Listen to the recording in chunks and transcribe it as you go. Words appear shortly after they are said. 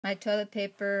My toilet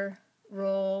paper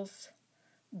rolls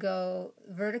go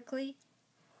vertically,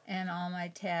 and all my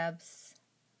tabs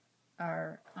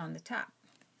are on the top.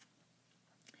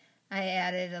 I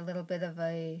added a little bit of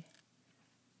a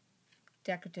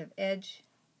decorative edge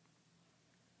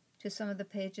to some of the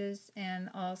pages, and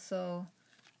also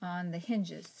on the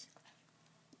hinges.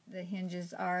 The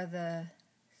hinges are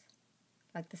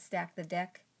like the stack the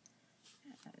deck,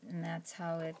 and that's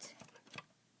how it's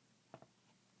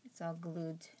all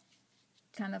glued.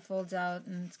 Kind of folds out,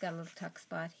 and it's got a little tuck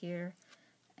spot here,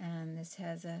 and this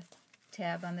has a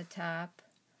tab on the top.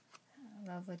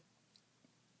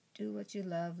 Do what you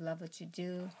love what you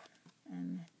do,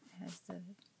 and it has the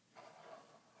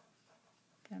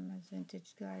Grandma's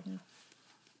Vintage Garden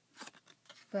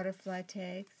butterfly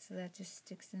tag, so that just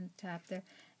sticks in the top there.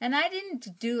 And I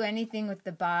didn't do anything with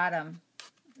the bottom.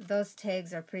 Those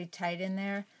tags are pretty tight in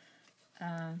there,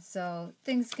 so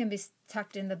things can be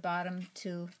tucked in the bottom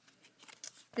too.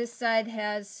 This side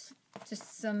has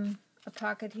just a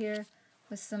pocket here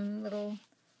with some little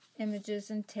images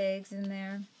and tags in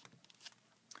there,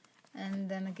 and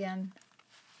then again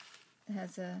it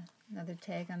has another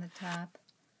tag on the top,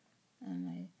 and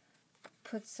I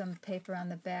put some paper on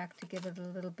the back to give it a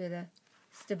little bit of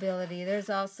stability. There's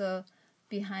also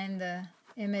behind the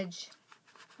image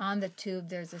on the tube,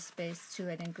 there's a space too.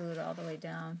 I didn't glue it all the way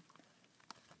down.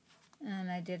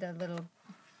 And I did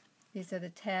these are the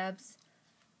tabs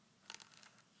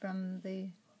from the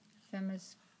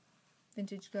Grandma's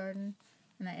Vintage Garden,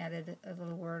 and I added a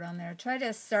little word on there. I tried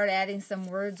to start adding some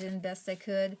words in best I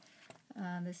could.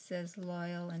 This says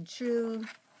loyal and true.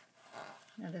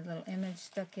 Another little image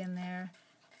stuck in there.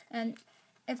 And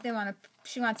if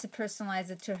she wants to personalize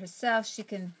it to herself, she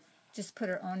can just put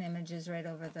her own images right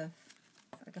over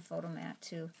like a photo mat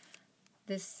too.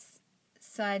 This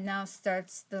side now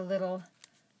starts the little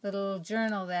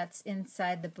journal that's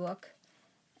inside the book,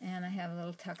 and I have a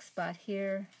little tuck spot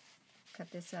here.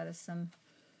 Cut this out of some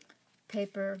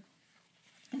paper,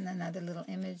 and another little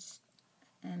image.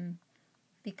 And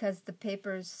because the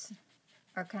papers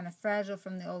are kind of fragile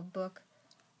from the old book,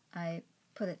 I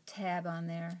put a tab on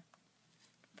there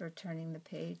for turning the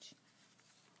page.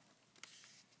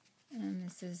 And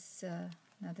this is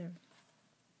another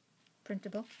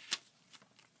printable.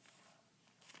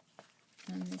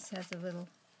 And this has a little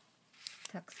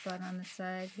tuck spot on the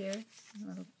side here, a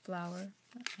little flower,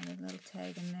 and a little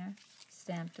tag in there,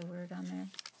 stamped a word on there.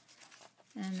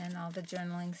 And then all the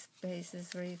journaling spaces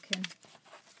where you can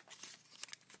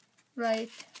write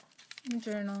and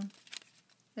journal.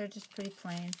 They're just pretty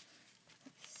plain.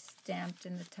 Stamped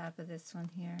in the top of this one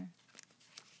here.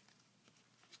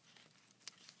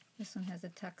 This one has a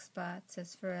tuck spot. It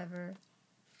says forever.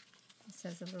 This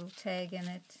has a little tag in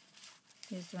it.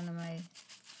 Here's one of my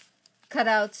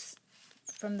cutouts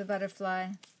from the butterfly.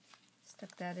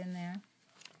 Stuck that in there.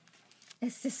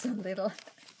 It's just a little.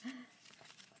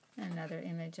 Another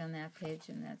image on that page,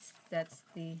 and that's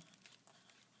the.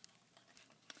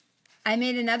 I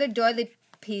made another doily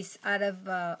piece out of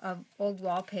old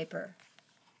wallpaper,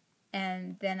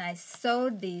 and then I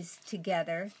sewed these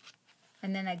together,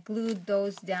 and then I glued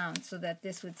those down so that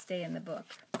this would stay in the book.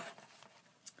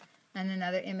 And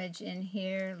another image in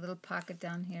here, a little pocket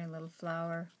down here, a little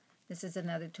flower. This is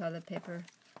another toilet paper.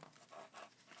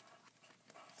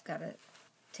 It's got a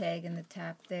tag in the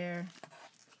top there,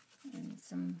 and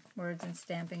some words and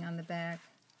stamping on the back.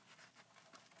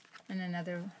 And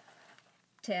another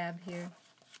tab here.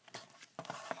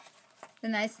 The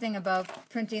nice thing about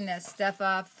printing that stuff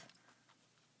off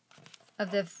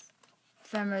of the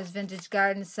Grandma's Vintage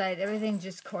Garden site, everything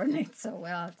just coordinates so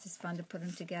well. It's just fun to put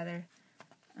them together.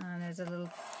 There's a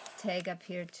little tag up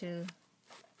here too.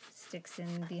 Sticks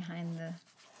in behind the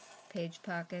page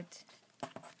pocket.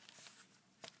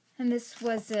 And this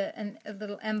was a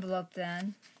little envelope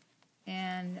then.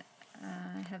 And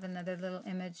I have another little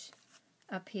image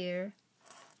up here.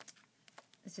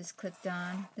 It's just clipped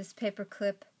on. This paper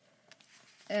clip,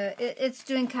 it's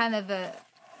doing kind of a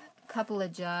couple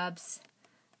of jobs.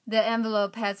 The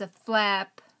envelope has a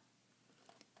flap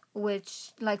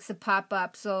which likes to pop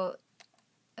up, so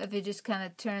if you just kind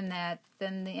of turn that,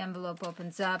 then the envelope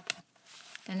opens up,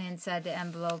 and inside the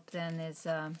envelope then is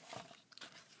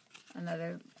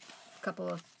another couple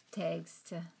of tags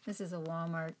to. This is a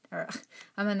Walmart or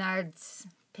a Menards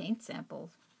paint sample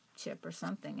chip or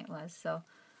something it was. So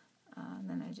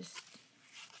then I just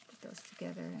put those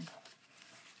together, and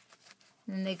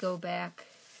then they go back,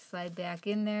 slide back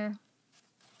in there,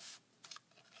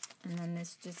 and then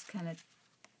this just kind of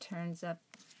turns up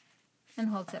and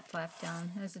holds that flap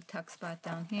down. There's a tuck spot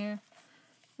down here.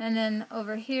 And then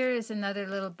over here is another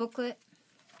little booklet.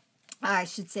 I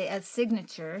should say a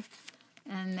signature,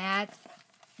 and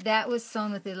that was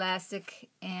sewn with elastic,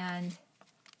 and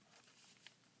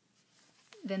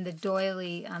then the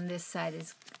doily on this side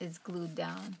is glued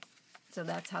down. So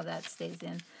that's how that stays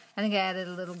in. I think I added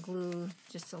a little glue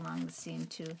just along the seam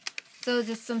too. So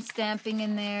just some stamping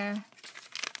in there,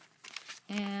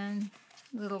 and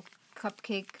little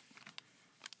cupcake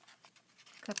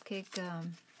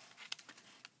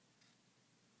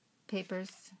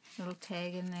papers, little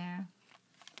tag in there.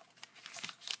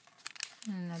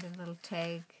 Another little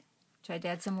tag. Tried to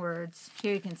add some words.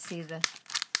 Here you can see the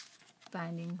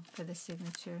binding for the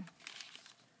signature.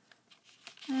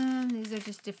 And these are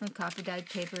just different copper dyed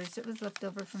papers. It was left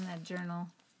over from that journal,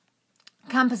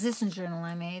 composition journal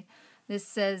I made. This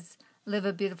says, "Live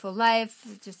a beautiful life."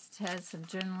 It just has some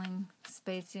journaling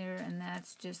space here, and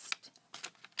that's just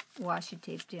washi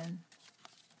taped in.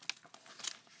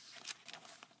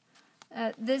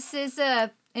 This is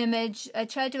a image. I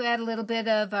tried to add a little bit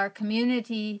of our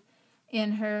community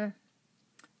in her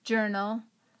journal,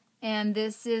 and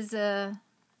this is the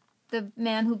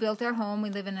man who built our home. We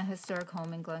live in a historic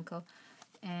home in Glencoe,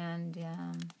 and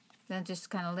that just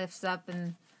kind of lifts up,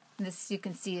 and this you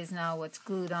can see is now what's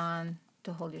glued on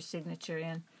to hold your signature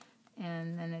in,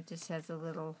 and then it just has a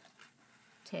little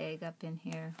tag up in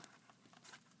here.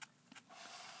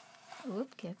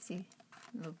 Oop, can't see.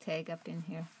 A little tag up in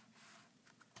here.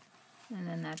 And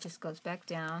then that just goes back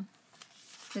down.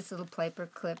 This little paper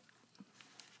clip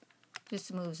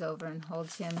just moves over and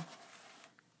holds him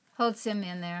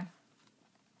in there.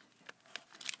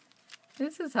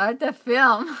 This is hard to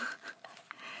film.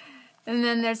 And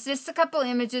then there's just a couple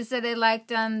images that I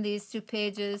liked on these 2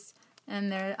 pages, and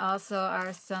there also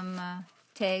are some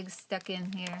tags stuck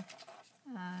in here.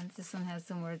 This one has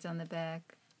some words on the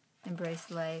back. Embrace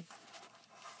life.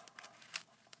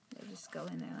 They just go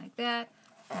in there like that.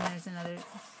 And there's another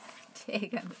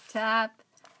tag on the top.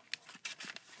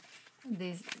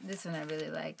 This one I really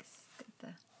like. It's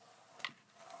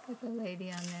got the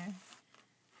lady on there.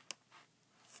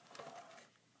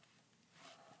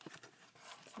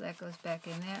 So that goes back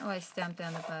in there. Oh, I stamped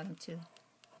on the bottom too.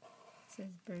 It says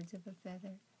birds of a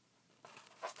feather.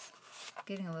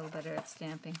 Getting a little better at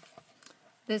stamping.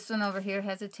 This one over here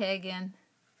has a tag in.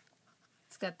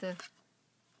 It's got the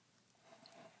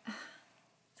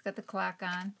clock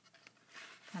on.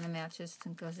 Kind of matches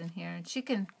and goes in here. And she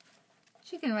can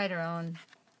write her own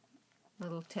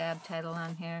little tab title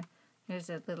on here. Here's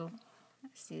a little,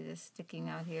 see this sticking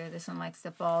out here. This one likes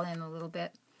to fall in a little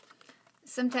bit.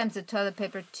 Sometimes the toilet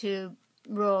paper tube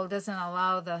roll doesn't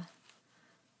allow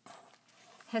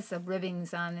has the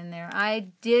ribbings on in there.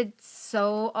 I did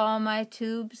sew all my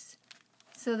tubes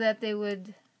so that they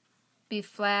would be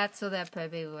flat, so that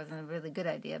probably wasn't a really good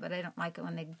idea, but I don't like it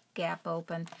when they gap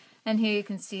open. And here you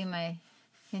can see my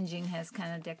hinging has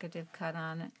kind of decorative cut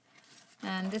on it.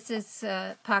 And this is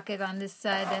a pocket on this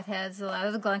side that has a lot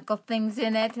of the Glencoe things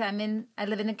in it. I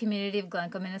live in the community of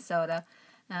Glencoe, Minnesota.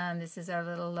 This is our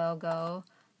little logo.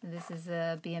 This is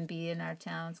a B&B in our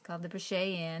town. It's called the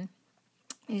Brochet Inn.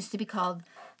 It used to be called,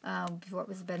 before it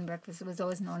was a bed and breakfast, it was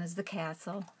always known as the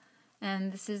Castle.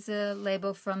 And this is a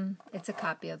label it's a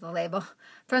copy of the label,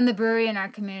 from the brewery in our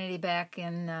community back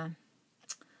in,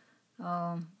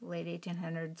 late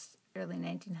 1800s, early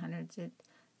 1900s. It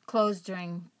closed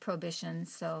during Prohibition,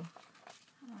 so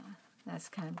that's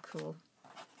kind of cool.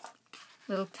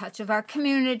 Little touch of our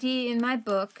community in my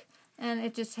book, and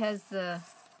it just has the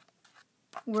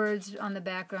words on the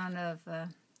background of,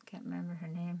 can't remember her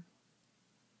name,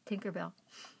 Tinkerbell.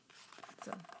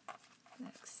 So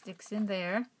that sticks in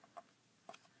there.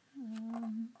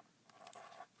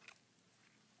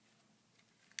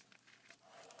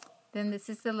 Then this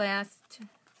is the last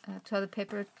toilet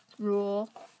paper roll.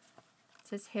 It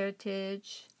says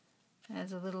Heritage.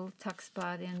 Has a little tuck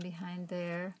spot in behind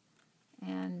there.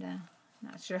 And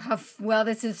not sure how well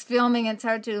this is filming. It's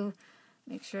hard to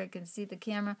make sure I can see the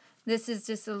camera. This is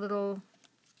just a little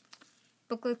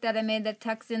booklet that I made that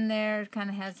tucks in there. It kind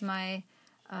of has my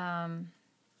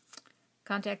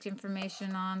contact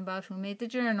information on about who made the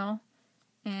journal.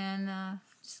 And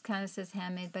just kind of says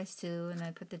handmade by Sue, and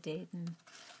I put the date in.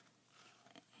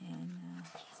 And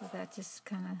so that just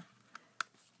kind of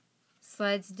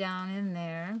slides down in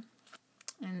there.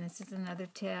 And this is another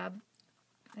tab.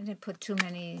 I didn't put too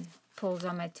many pulls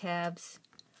on my tabs.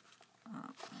 I don't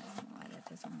know why that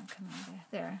doesn't want to come out there.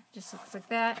 There, just looks like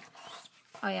that.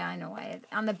 Oh yeah, I know why.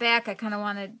 On the back, I kind of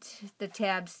wanted the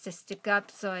tabs to stick up,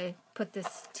 so I put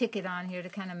this ticket on here to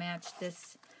kind of match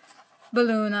this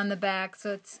balloon on the back,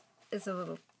 so it's a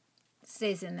little,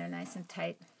 stays in there nice and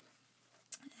tight.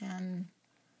 And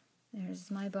there's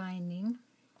my binding.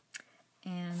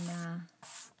 And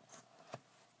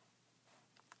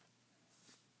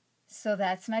so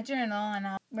that's my journal, and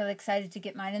I'm really excited to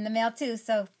get mine in the mail too.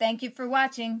 So thank you for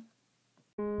watching.